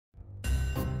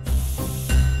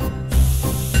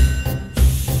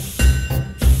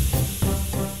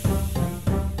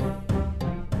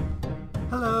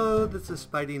this is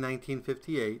Spidey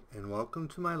 1958, and welcome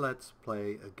to my Let's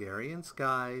Play Agrarian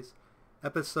Skies,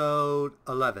 episode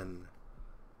 11.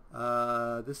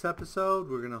 This episode,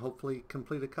 we're going to hopefully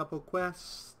complete a couple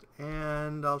quests,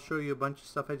 and I'll show you a bunch of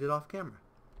stuff I did off camera.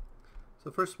 So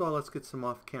first of all, let's get some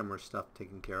off-camera stuff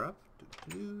taken care of.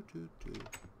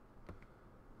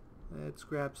 Let's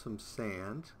grab some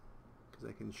sand, because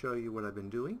I can show you what I've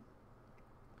been doing.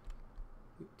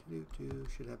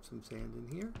 Should have some sand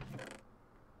in here.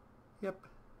 Yep.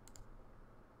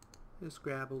 Just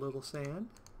grab a little sand.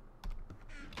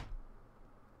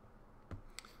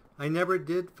 I never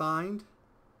did find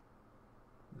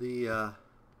the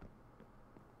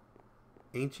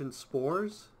ancient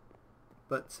spores,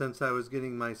 but since I was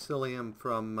getting my psyllium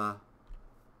from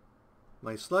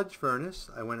my sludge furnace,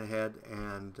 I went ahead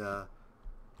and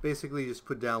basically just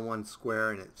put down one square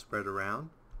and it spread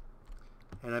around.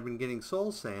 And I've been getting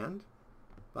soul sand.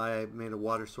 I made a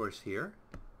water source here.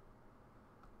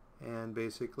 And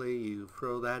basically you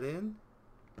throw that in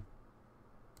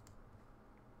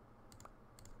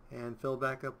and fill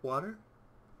back up water,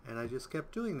 and I just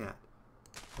kept doing that.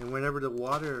 And whenever the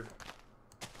water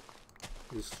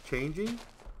is changing,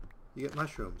 you get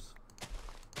mushrooms.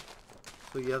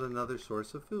 So yet another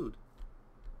source of food.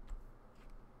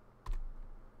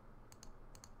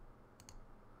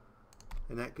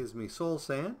 And that gives me soul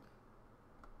sand.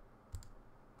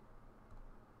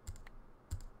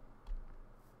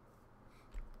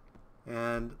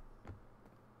 And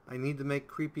I need to make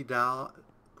creepy dolls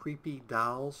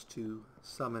to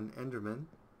summon Enderman.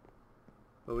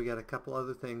 But we got a couple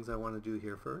other things I want to do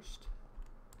here first.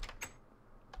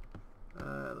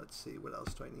 Let's see, what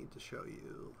else do I need to show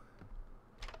you?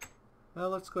 Well,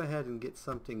 let's go ahead and get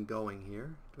something going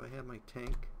here. Do I have my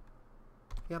tank?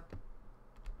 Yep.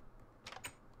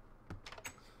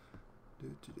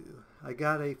 I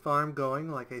got a farm going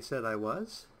like I said I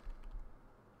was.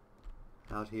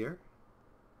 Out here.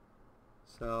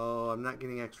 So I'm not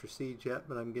getting extra seeds yet,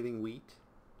 but I'm getting wheat.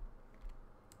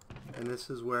 And this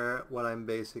is what I'm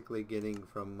basically getting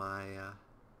from my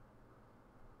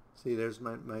see, there's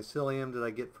my psyllium that I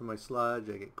get from my sludge.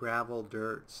 I get gravel,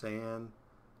 dirt, sand,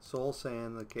 soul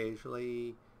sand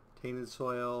occasionally, tainted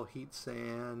soil, heat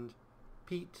sand,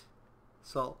 peat,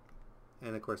 salt,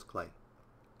 and of course clay.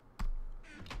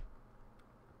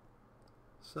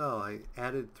 So I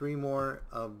added 3 more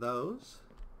of those.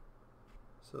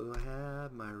 So do I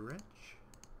have my wrench?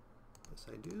 Yes,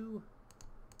 I do.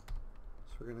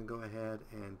 So we're going to go ahead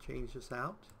and change this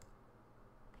out.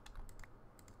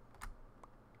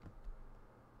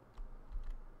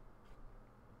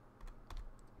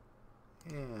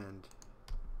 And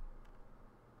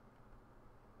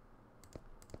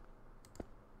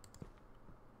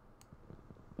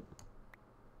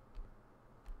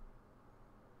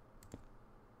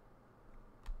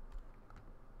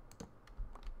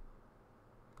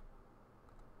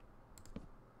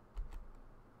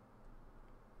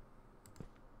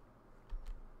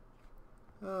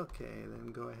okay,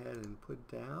 then go ahead and put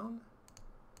down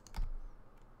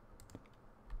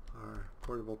our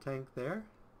portable tank there.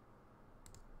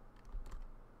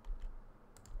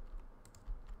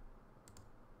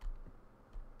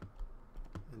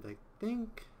 And I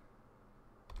think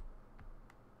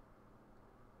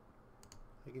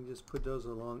I can just put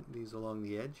these along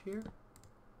the edge here.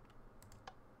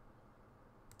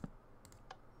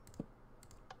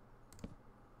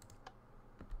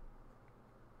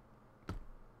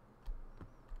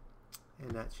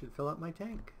 And that should fill up my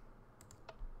tank.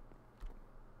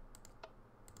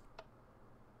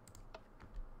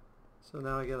 So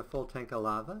now I got a full tank of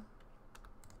lava.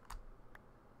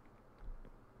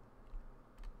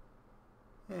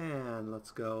 And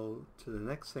let's go to the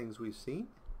next things we've seen.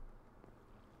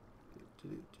 I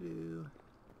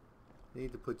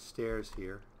need to put stairs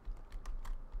here.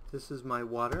 This is my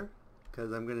water,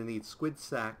 because I'm going to need squid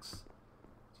sacks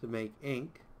to make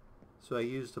ink. So I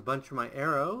used a bunch of my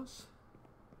arrows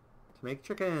to make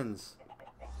chickens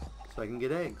so I can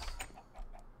get eggs,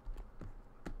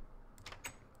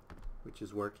 which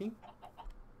is working.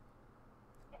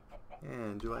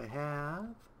 And do I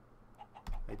have,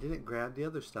 I didn't grab the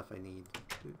other stuff I need.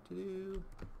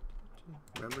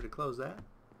 Remember to close that.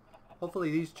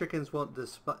 Hopefully these chickens won't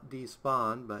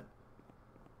despawn, but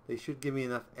they should give me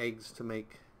enough eggs to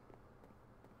make,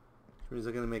 which means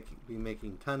I'm going to be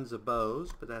making tons of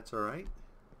bows, but that's alright.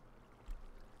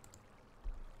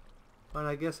 And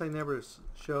I guess I never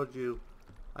showed you,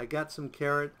 I got some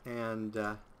carrot and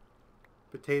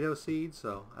potato seeds,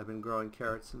 so I've been growing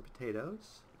carrots and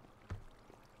potatoes.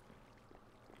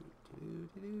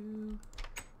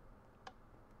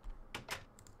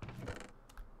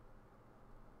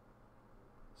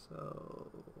 So,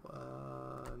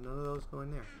 none of those go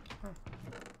in there. Okay.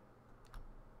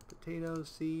 Potato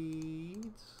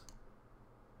seeds.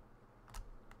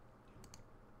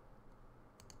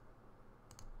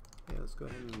 Okay, let's go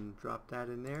ahead and drop that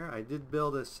in there. I did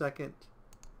build a second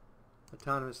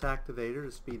autonomous activator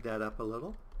to speed that up a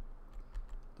little,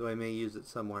 though I may use it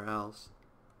somewhere else.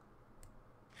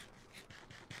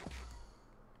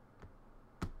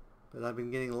 But I've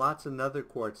been getting lots of nether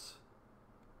quartz.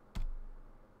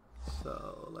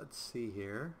 So let's see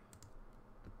here.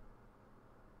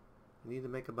 I need to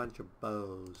make a bunch of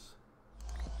bows.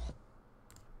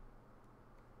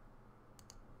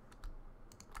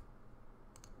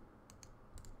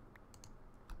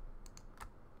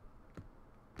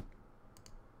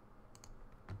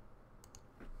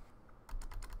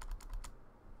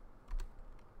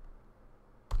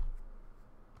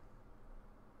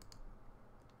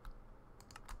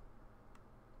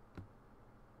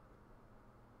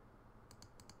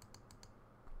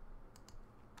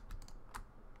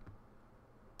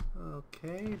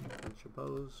 Okay, bunch of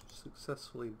bows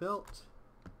successfully built.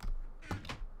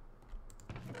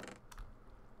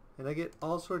 And I get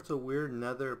all sorts of weird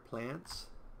nether plants.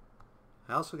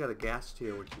 I also got a gas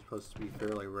tier, which is supposed to be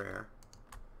fairly rare.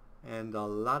 And a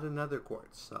lot of nether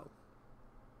quartz, so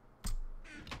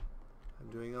I'm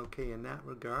doing okay in that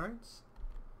regards.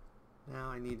 Now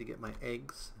I need to get my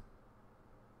eggs.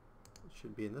 It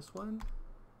should be in this one.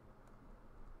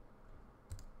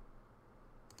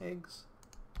 Eggs.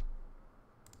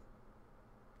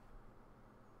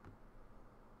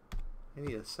 I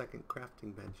need a second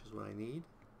crafting bench is what I need.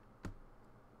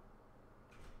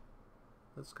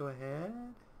 Let's go ahead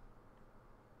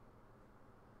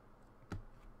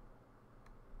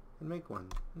and make one.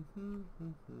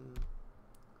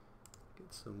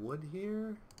 Get some wood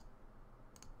here.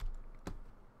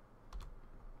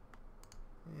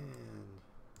 And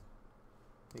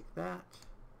make that,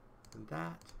 and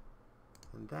that,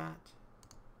 and that.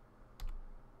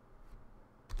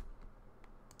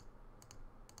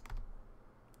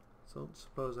 So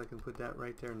suppose I can put that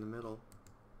right there in the middle.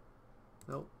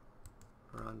 Nope.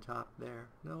 Or on top there.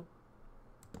 Nope.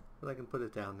 But I can put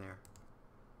it down there.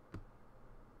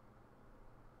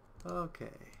 Okay.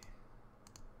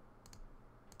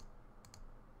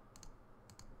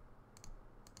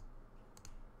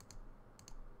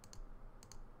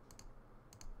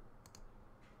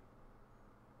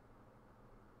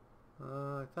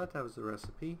 I thought that was the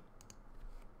recipe.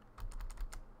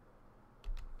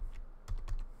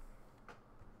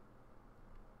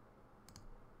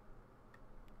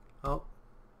 Oh,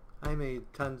 I made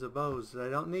tons of bows that I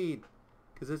don't need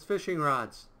because it's fishing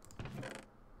rods.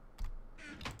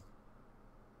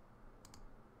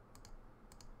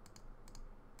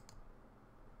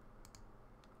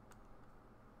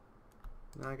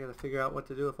 Now I gotta figure out what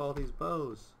to do with all these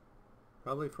bows.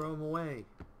 Probably throw them away.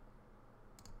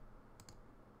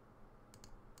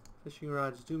 Fishing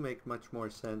rods do make much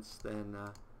more sense than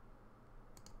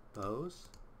bows.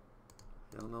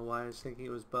 I don't know why I was thinking it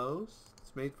was bows.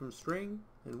 It's made from string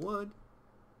and wood.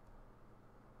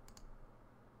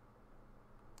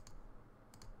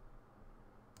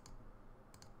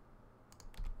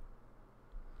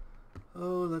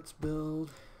 Oh, let's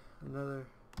build another.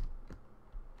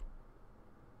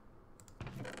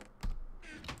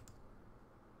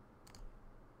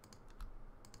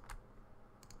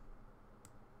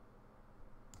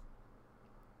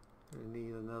 Gonna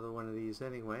need another one of these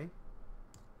anyway.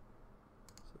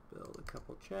 So build a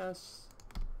couple chests.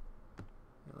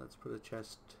 And let's put a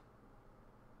chest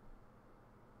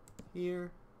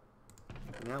here.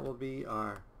 And that will be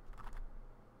our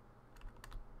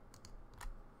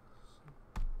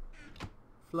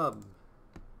flub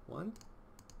one.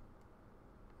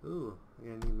 Ooh, I'm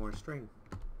gonna need more string.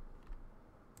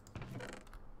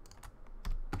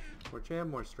 More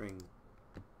jam, more string.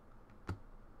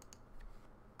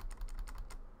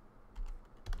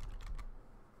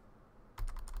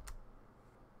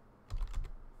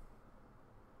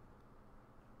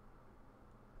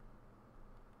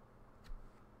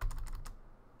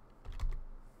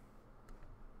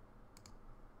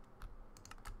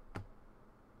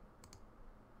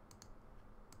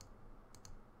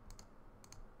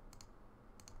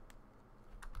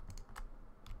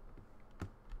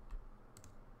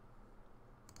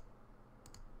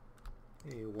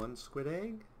 Okay, one squid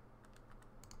egg.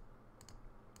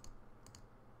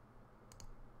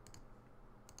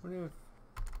 Wonder if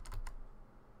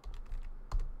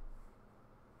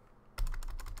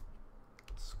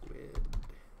squid.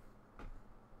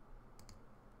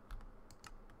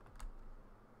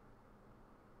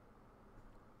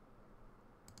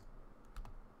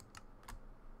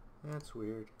 That's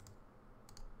weird.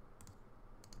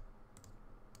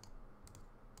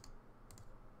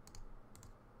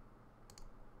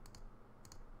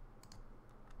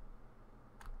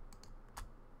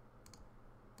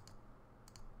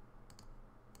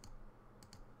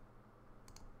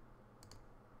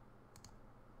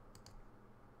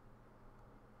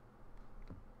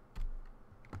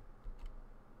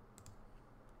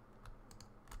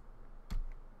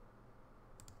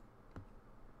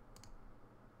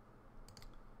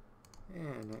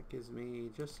 And that gives me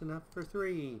just enough for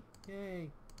 3. Yay!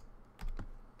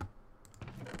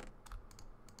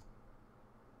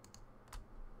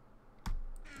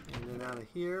 And then out of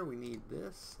here we need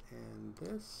this and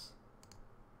this.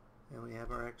 And we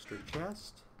have our extra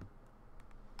chest.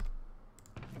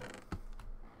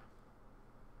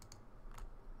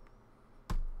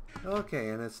 Okay,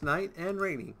 and it's night and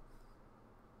raining.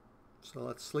 So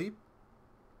let's sleep.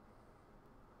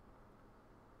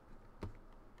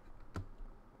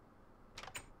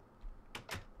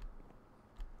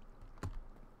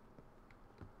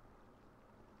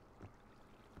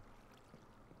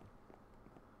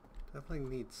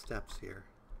 Definitely need steps here.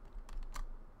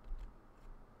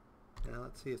 Now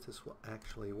let's see if this will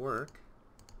actually work.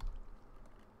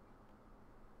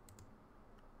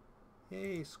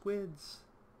 Hey, squids!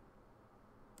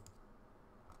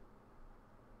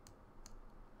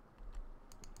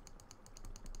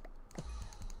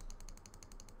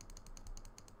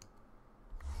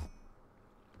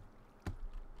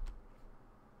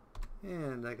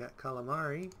 And I got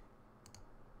calamari.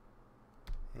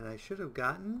 And I should have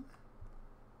gotten...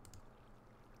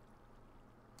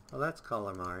 Well, that's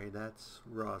calamari. That's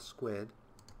raw squid.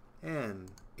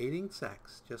 And 8 ink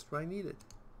sacks. Just what I needed.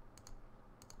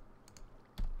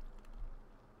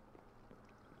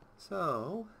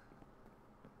 So,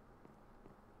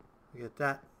 we get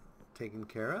that taken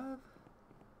care of.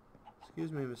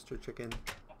 Excuse me, Mr. Chicken.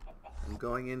 I'm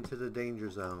going into the danger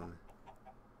zone.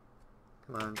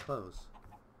 Come on, close.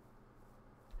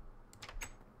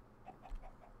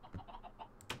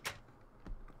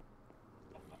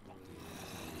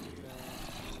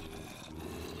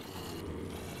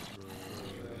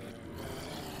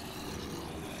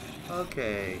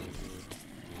 Okay.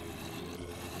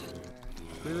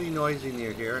 It's really noisy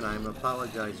near here, and I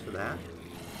apologize for that.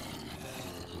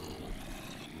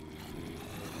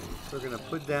 So we're going to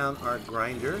put down our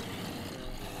grinder.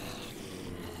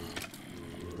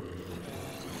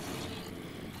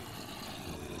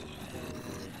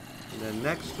 And then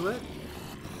next to it,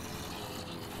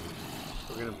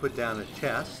 we're going to put down a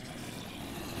chest.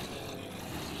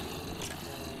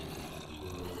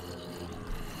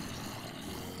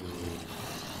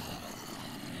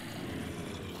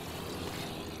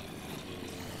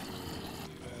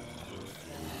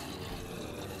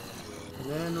 And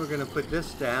then we're going to put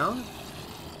this down.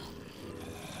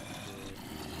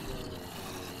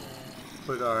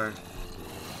 Put our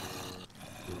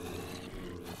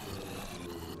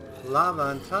lava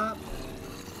on top.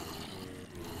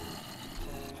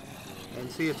 And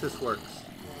see if this works.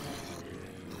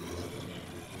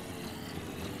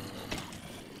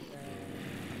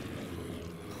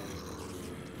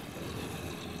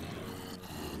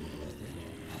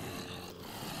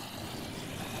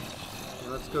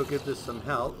 Let's go give this some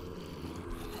help.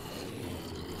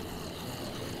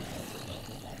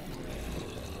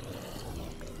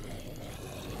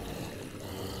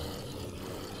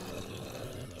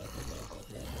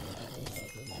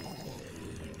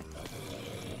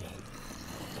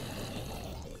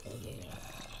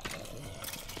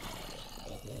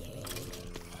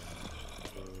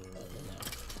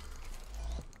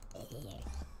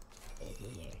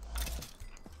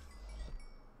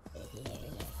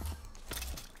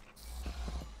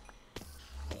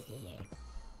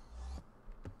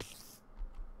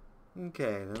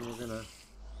 Okay, then we're gonna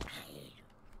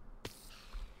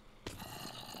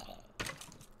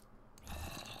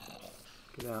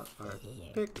get out our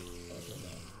pick,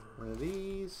 one of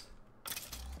these,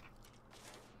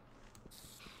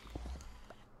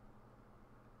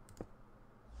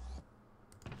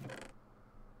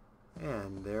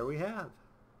 and there we have.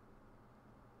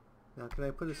 Now can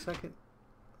I put a second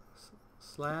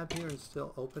slab here and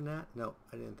still open that? No,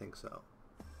 I didn't think so.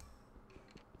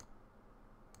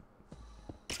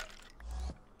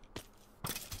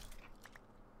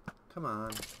 Come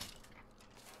on.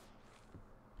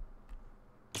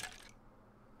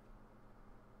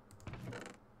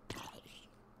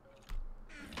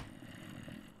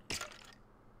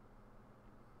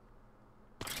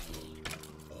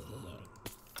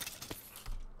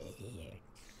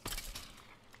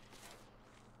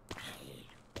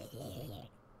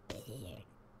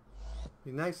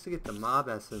 Be nice to get the mob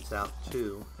essence out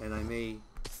too, and I may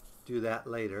do that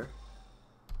later.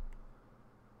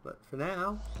 But for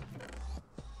now,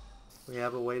 we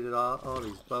have a way that all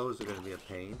these bows are going to be a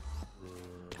pain.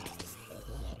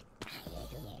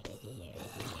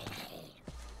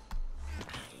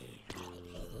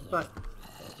 But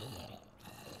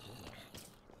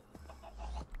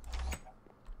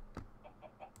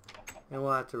and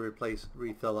we'll have to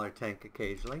refill our tank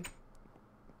occasionally.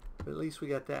 But at least we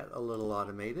got that a little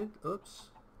automated. Oops.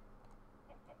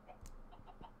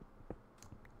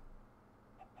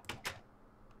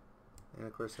 And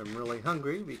of course I'm really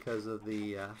hungry because of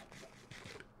the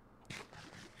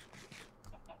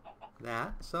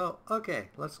that. So, okay,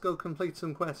 let's go complete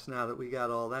some quests now that we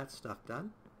got all that stuff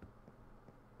done.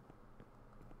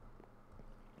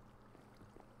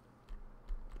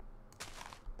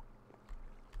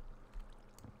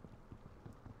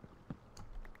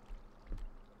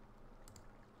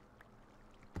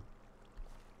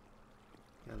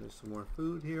 Now there's some more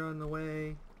food here on the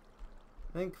way.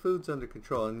 I think food's under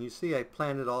control, and you see I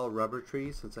planted all rubber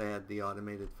trees since I had the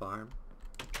automated farm,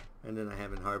 and then I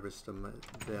haven't harvested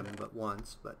them but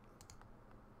once, but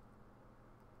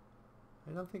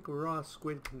I don't think raw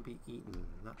squid can be eaten.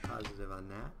 Not positive on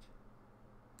that.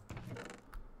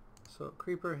 So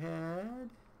creeper head,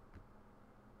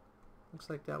 looks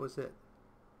like that was it.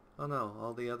 Oh no,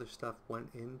 all the other stuff went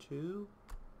into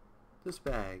this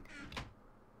bag.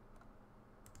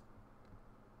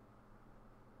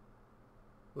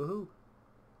 Woohoo!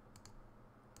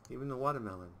 Even the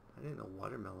watermelon. I didn't know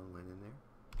watermelon went in there.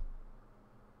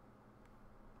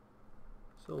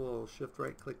 So we'll shift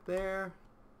right click there.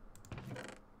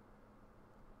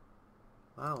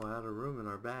 Wow, we're out of room in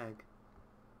our bag.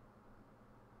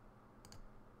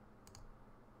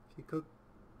 If you cook,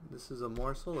 this is a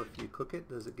morsel. If you cook it,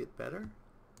 does it get better?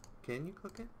 Can you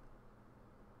cook it?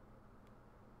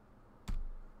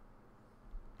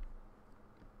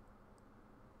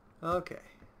 Okay.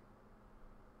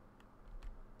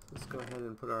 Let's go ahead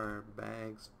and put our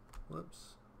bags,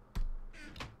 whoops,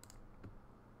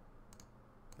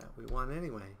 that we want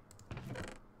anyway.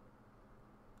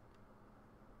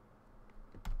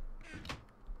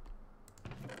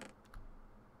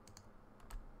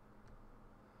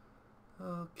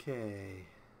 Okay.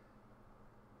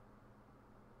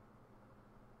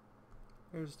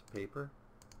 Here's the paper.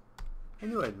 I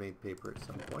knew I'd made paper at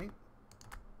some point.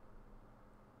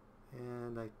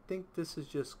 And I think this is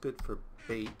just good for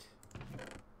bait.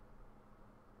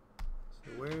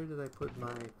 So where did I put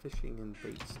my fishing and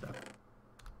bait stuff?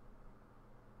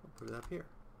 I'll put it up here.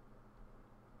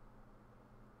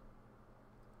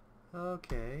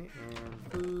 Okay,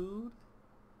 and food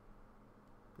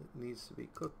that needs to be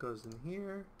cooked goes in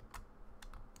here.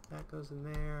 That goes in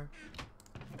there.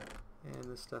 And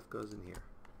this stuff goes in here.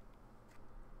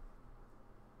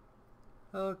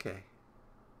 Okay.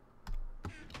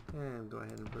 And go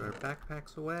ahead and put our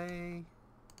backpacks away.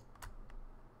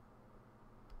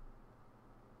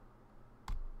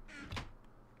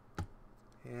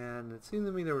 And it seemed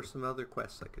to me there were some other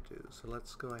quests I could do. So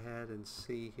let's go ahead and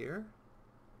see here.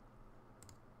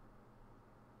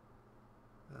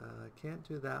 I can't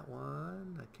do that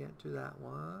one. I can't do that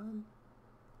one.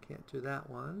 Can't do that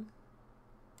one.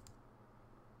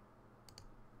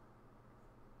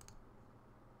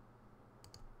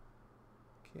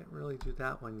 Can't really do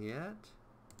that one yet.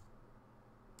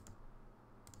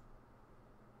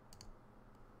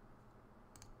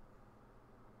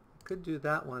 I could do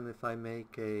that one if I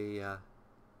make a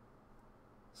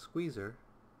squeezer.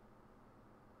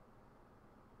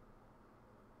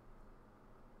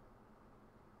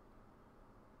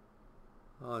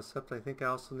 Oh, except I think I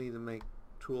also need to make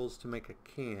tools to make a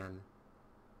can.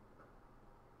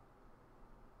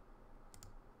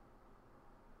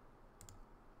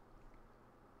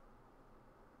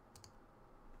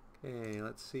 Okay,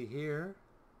 let's see here.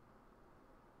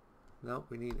 Nope,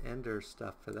 we need ender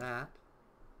stuff for that.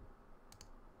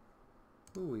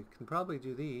 Ooh, we can probably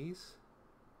do these.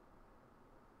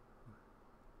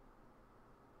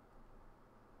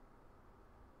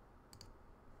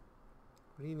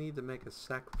 What do you need to make a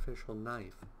sacrificial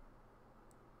knife?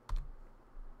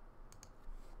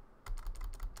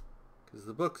 Because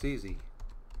the book's easy.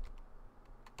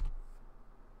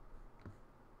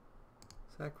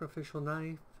 Sacrificial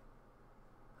knife.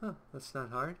 Huh, that's not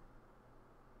hard.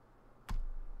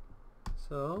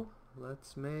 So,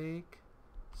 let's make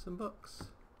some books.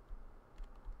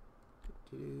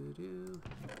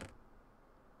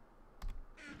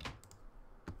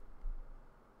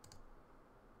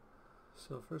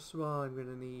 So first of all, I'm going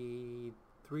to need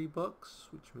 3 books,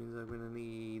 which means I'm going to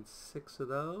need 6 of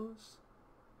those.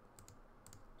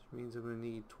 means I'm going to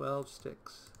need 12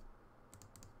 sticks.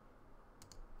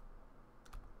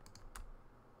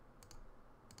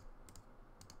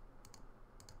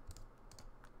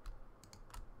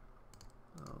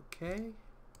 Okay.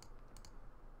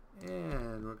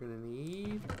 And we're going to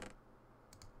need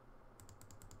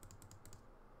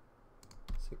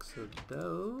 6 of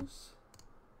those.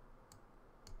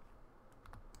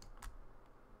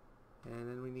 And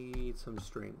then we need some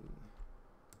string.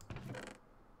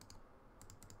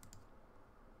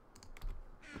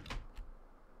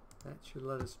 That should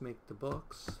let us make the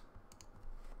books.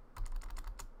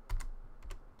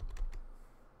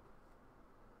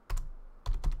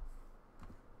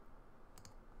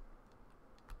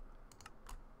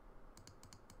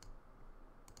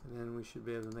 And then we should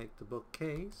be able to make the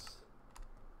bookcase.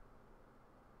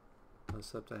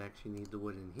 Except I actually need the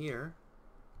wood in here.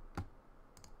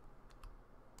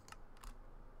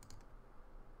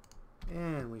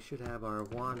 And we should have our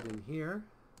wand in here.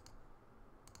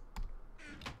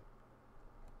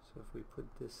 So if we put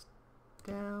this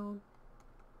down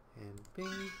and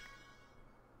bing,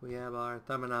 we have our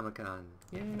Thumbanomicon.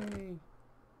 Yay! And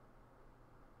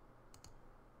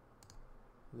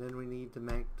then we need to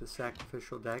make the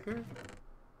sacrificial dagger,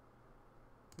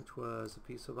 which was a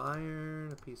piece of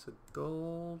iron, a piece of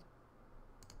gold,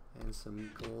 and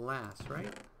some glass,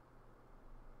 right?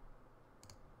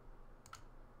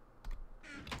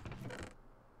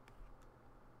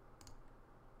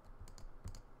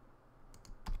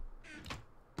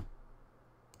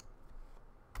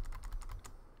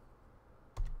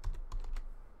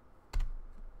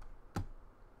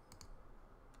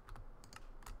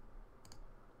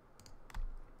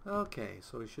 Okay,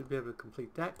 so we should be able to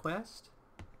complete that quest.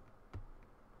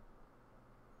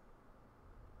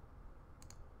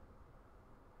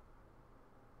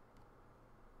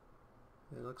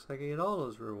 It looks like I get all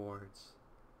those rewards.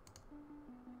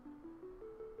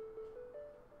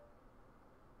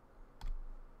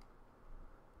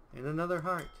 And another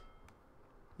heart.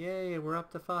 Yay, we're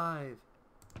up to 5.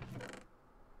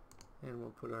 And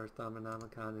we'll put our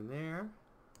Thumbanomicon in there.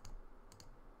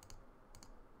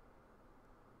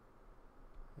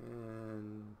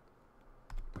 And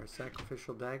our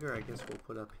sacrificial dagger, I guess we'll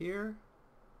put up here.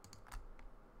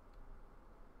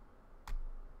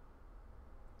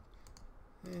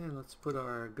 And let's put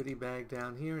our goodie bag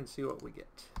down here and see what we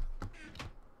get.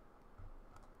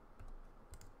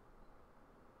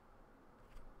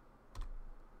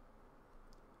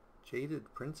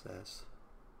 Jaded Princess.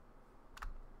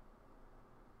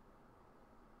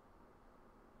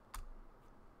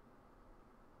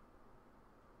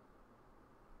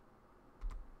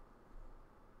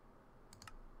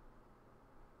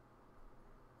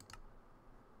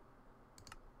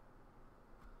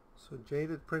 So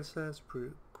Jaded Princess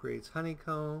creates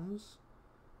honeycombs,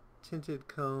 tinted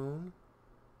cone,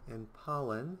 and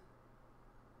pollen.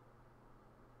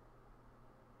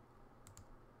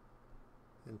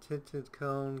 And tinted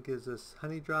cone gives us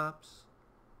honey drops,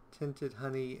 tinted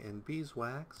honey and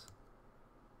beeswax.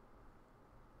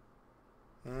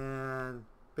 And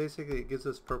basically it gives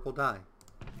us purple dye.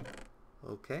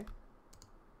 Okay.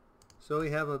 So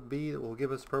we have a bee that will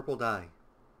give us purple dye.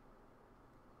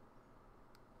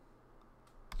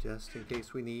 Just in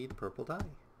case we need purple dye.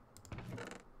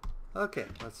 Okay,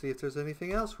 let's see if there's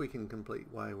anything else we can complete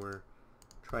while we're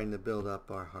trying to build up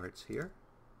our hearts here.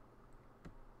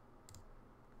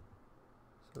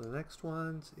 So the next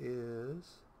ones is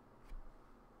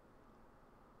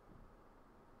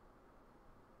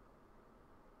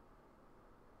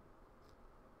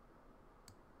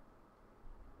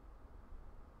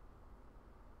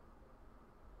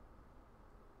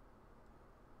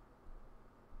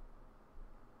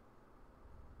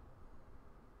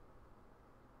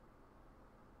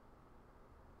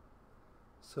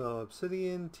so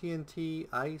obsidian, TNT,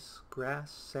 ice,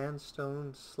 grass,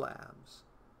 sandstone, slabs,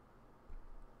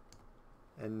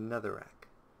 and netherrack.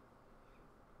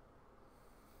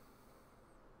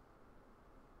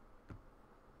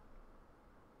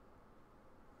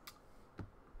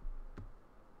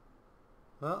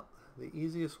 Well, the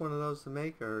easiest one of those to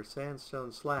make are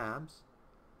sandstone slabs,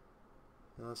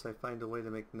 unless I find a way to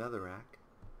make netherrack.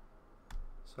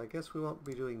 So I guess we won't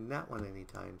be doing that one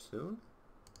anytime soon.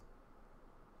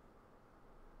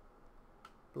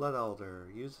 Blood alder.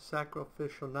 Use a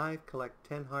sacrificial knife. Collect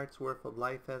 10 hearts worth of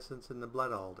life essence in the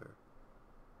blood alder.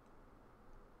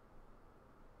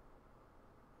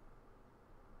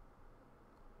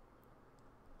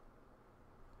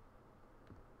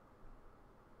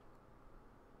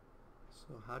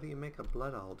 So how do you make a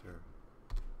blood alder?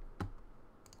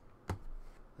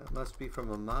 That must be from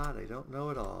a mod I don't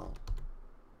know at all.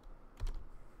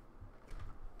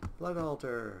 Blood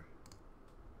altar.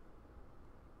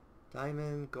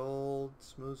 Diamond, gold,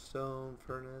 smooth stone,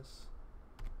 furnace.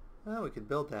 Oh, we could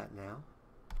build that now.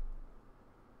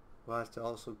 We'll have to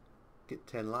also get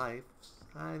 10 lives.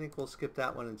 I think we'll skip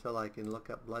that one until I can look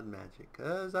up blood magic,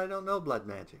 because I don't know blood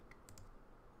magic.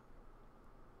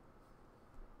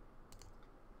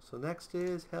 So next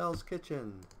is Hell's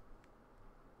Kitchen.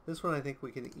 This one I think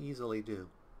we can easily do.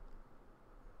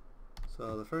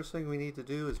 So the first thing we need to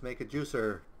do is make a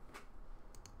juicer.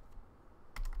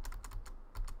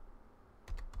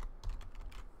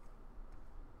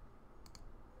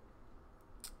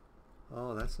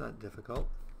 Oh, that's not difficult.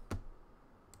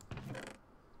 I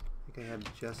think I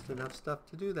have just enough stuff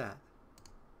to do that.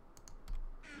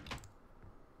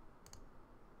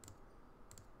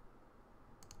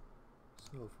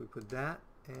 So if we put that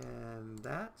and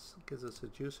that, gives us a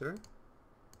juicer.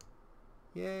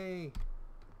 Yay!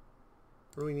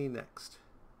 What do we need next?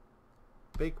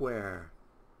 Bakeware.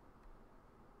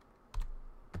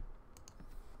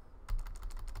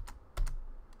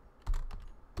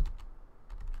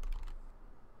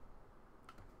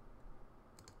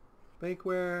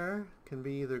 Bakeware can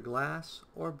be either glass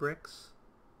or bricks,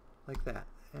 like that.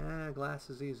 Glass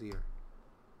is easier,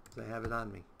 because I have it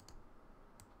on me.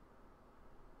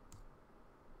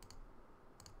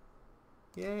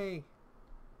 Yay!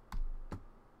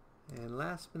 And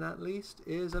last but not least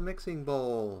is a mixing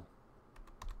bowl.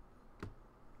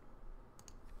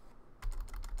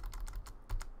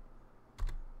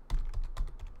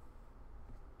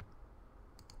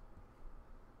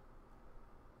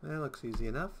 That looks easy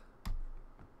enough.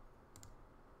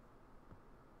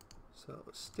 So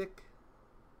stick,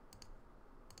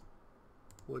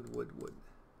 wood, wood, wood.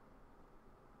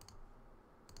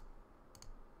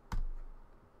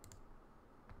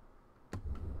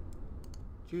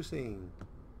 Juicing.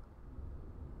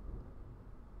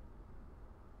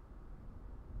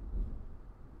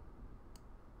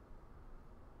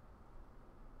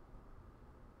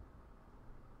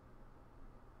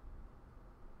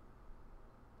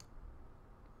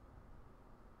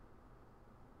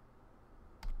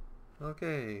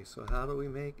 Okay, so how do we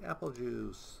make apple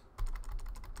juice?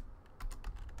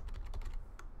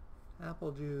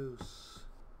 Apple juice.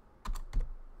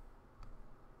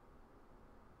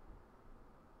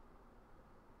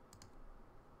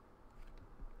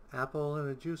 Apple and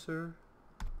a juicer.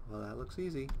 Well, that looks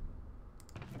easy.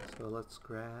 So let's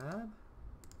grab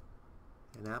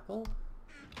an apple,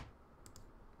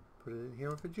 put it in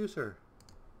here with a juicer.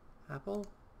 Apple,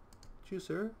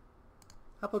 juicer,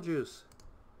 apple juice.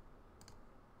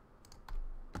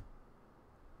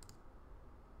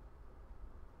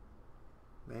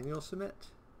 Manual submit.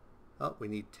 Oh, we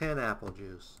need 10 apple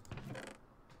juice.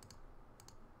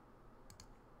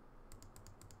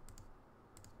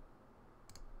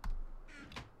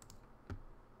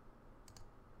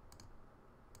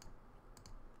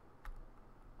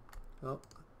 Oh.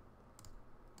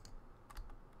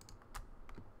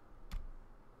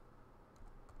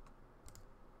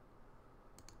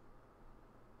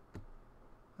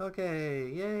 Okay,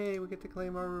 yay, we get to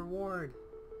claim our reward.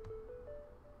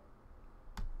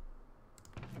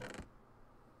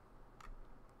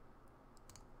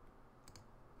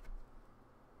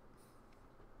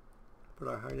 Put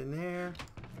our heart in there,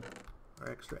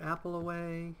 our extra apple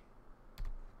away.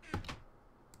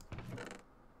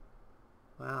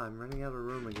 Wow, I'm running out of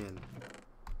room again.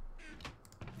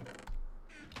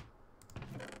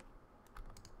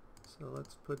 So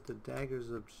let's put the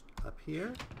daggers up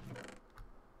here.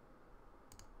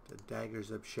 The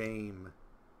daggers of shame,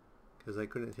 because I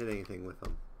couldn't hit anything with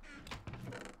them.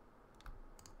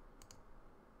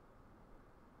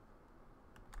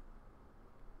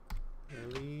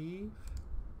 Leave.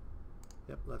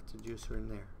 Yep, left the juicer in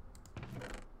there.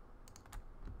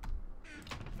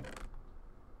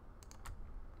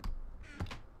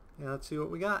 Now let's see what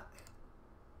we got.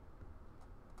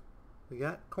 We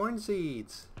got corn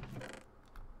seeds.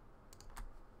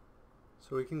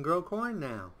 So we can grow corn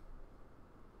now.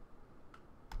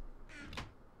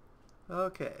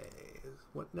 Okay,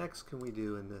 what next can we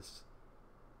do in this?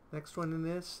 Next one in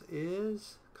this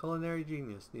is culinary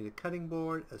genius. Need a cutting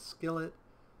board, a skillet,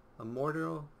 a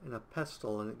mortar, and a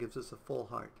pestle, and it gives us a full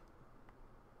heart.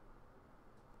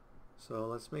 So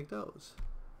let's make those.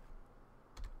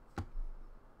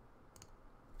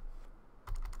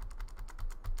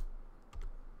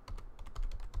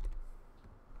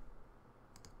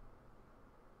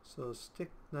 So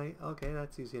stick knife, okay,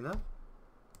 that's easy enough.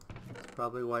 That's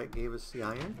probably why it gave us the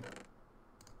iron.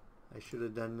 I should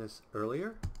have done this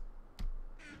earlier.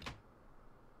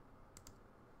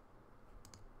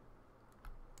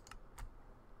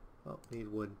 Oh, need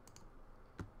wood.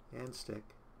 and stick.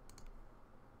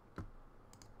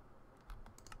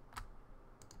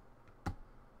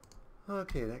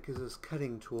 Okay, that gives us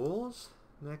cutting tools.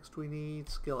 Next we need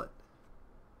skillet.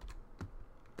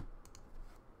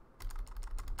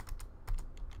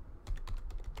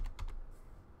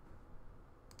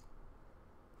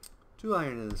 Two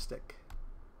iron and a stick.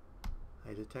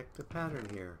 I detect a pattern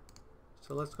here.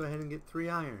 So let's go ahead and get 3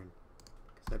 iron,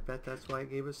 because I bet that's why it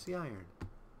gave us the iron.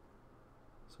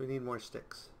 So we need more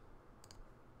sticks.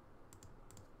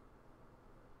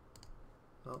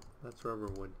 Oh, that's rubber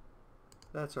wood.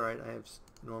 That's alright, I have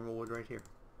normal wood right here.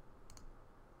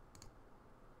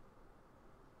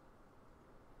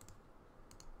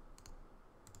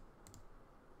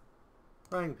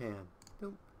 Frying pan.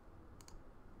 Boom.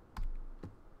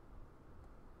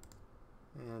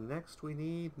 And next we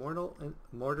need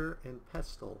mortar and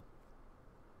pestle.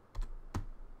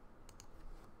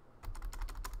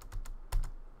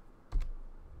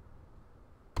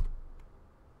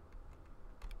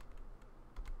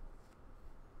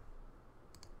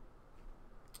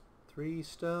 Three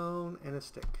stone and a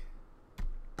stick.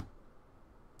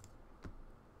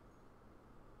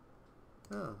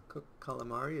 Oh, cooked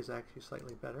calamari is actually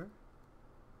slightly better.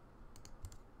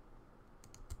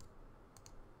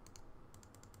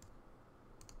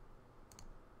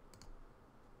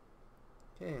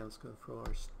 Okay, let's go throw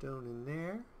our stone in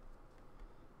there.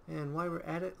 And while we're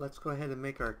at it, let's go ahead and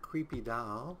make our creepy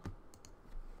doll.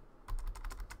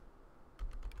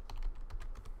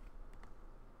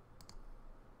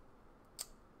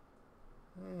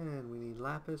 And we need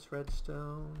lapis,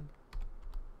 redstone.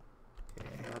 Okay,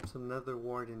 I have some nether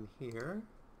wart in here.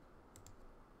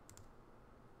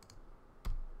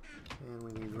 And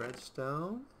we need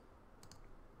redstone.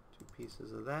 2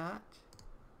 pieces of that.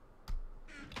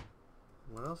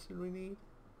 What else did we need?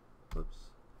 Whoops.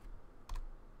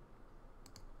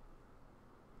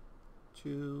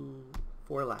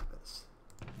 4 lapis.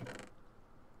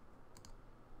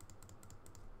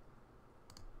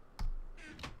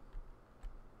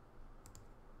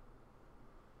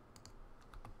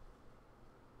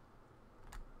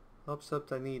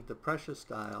 Except I need the precious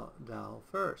dowel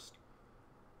first.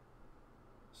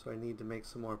 So I need to make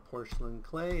some more porcelain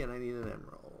clay, and I need an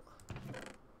emerald.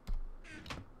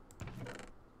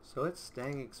 So it's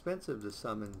dang expensive to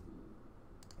summon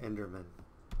Enderman.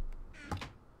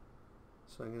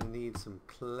 So I'm going to need some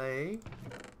clay.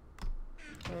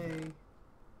 Clay.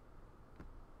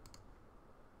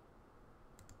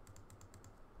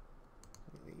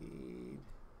 I need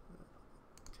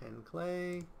 10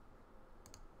 clay.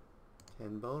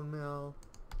 10 bone meal.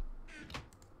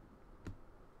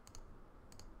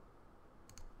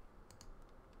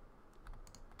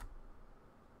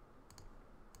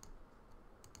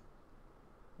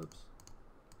 Oops.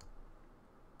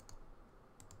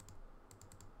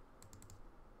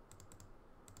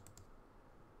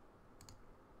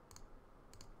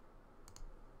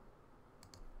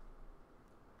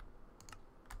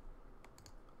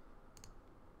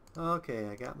 Okay,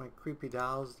 I got my creepy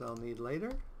dolls that I'll need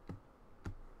later.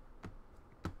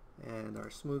 And our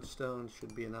smooth stone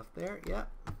should be enough there. Yep.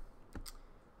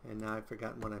 And now I've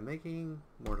forgotten what I'm making.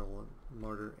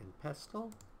 Mortar and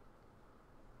pestle.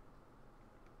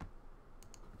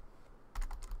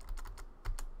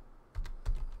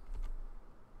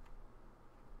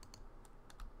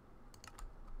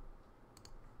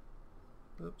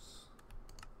 Oops.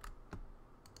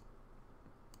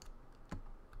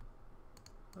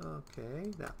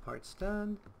 Okay, that part's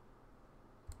done.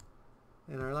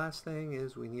 And our last thing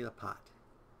is we need a pot.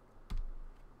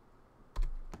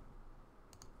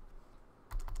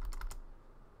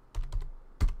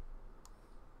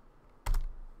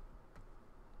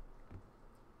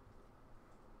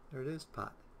 There it is,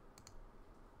 pot.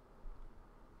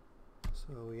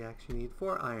 So we actually need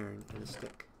 4 iron and a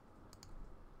stick.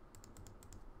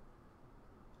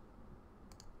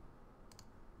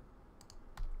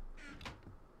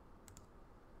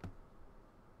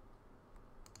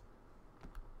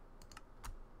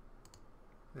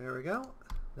 There we go.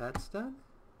 That's done.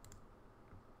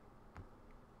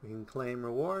 We can claim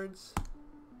rewards.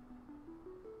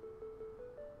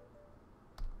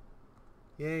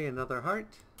 Yay, another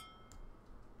heart.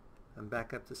 I'm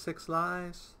back up to 6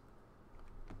 lives.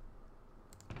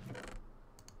 I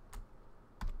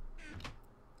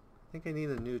think I need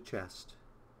a new chest.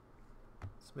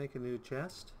 Let's make a new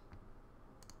chest.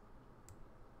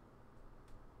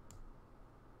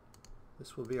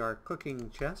 This will be our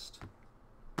cooking chest.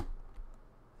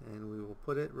 And we will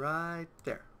put it right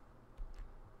there.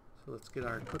 So let's get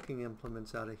our cooking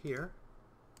implements out of here.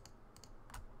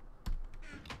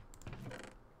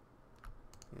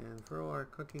 And throw our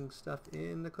cooking stuff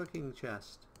in the cooking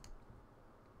chest.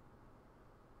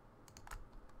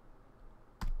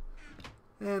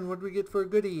 And what do we get for a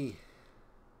goodie?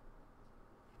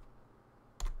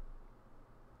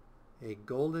 A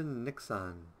golden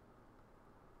Nixon.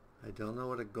 I don't know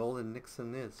what a golden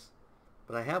Nixon is,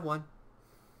 but I have one.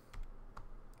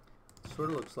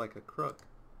 Sort of looks like a crook.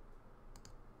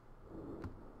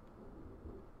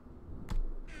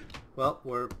 Well,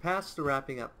 we're past the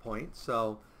wrapping up point,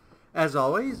 so as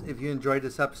always, if you enjoyed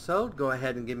this episode, go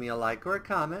ahead and give me a like or a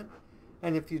comment.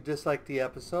 And if you disliked the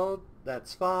episode,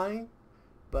 that's fine,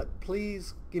 but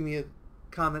please give me a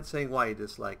comment saying why you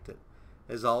disliked it.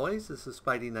 As always, this is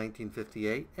Spidey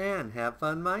 1958, and have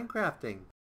fun Minecrafting!